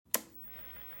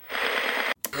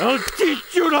I'll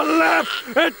teach you to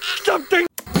laugh at something.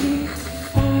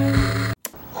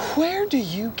 Where do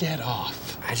you get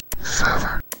off?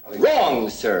 Wrong,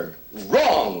 sir.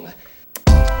 Wrong.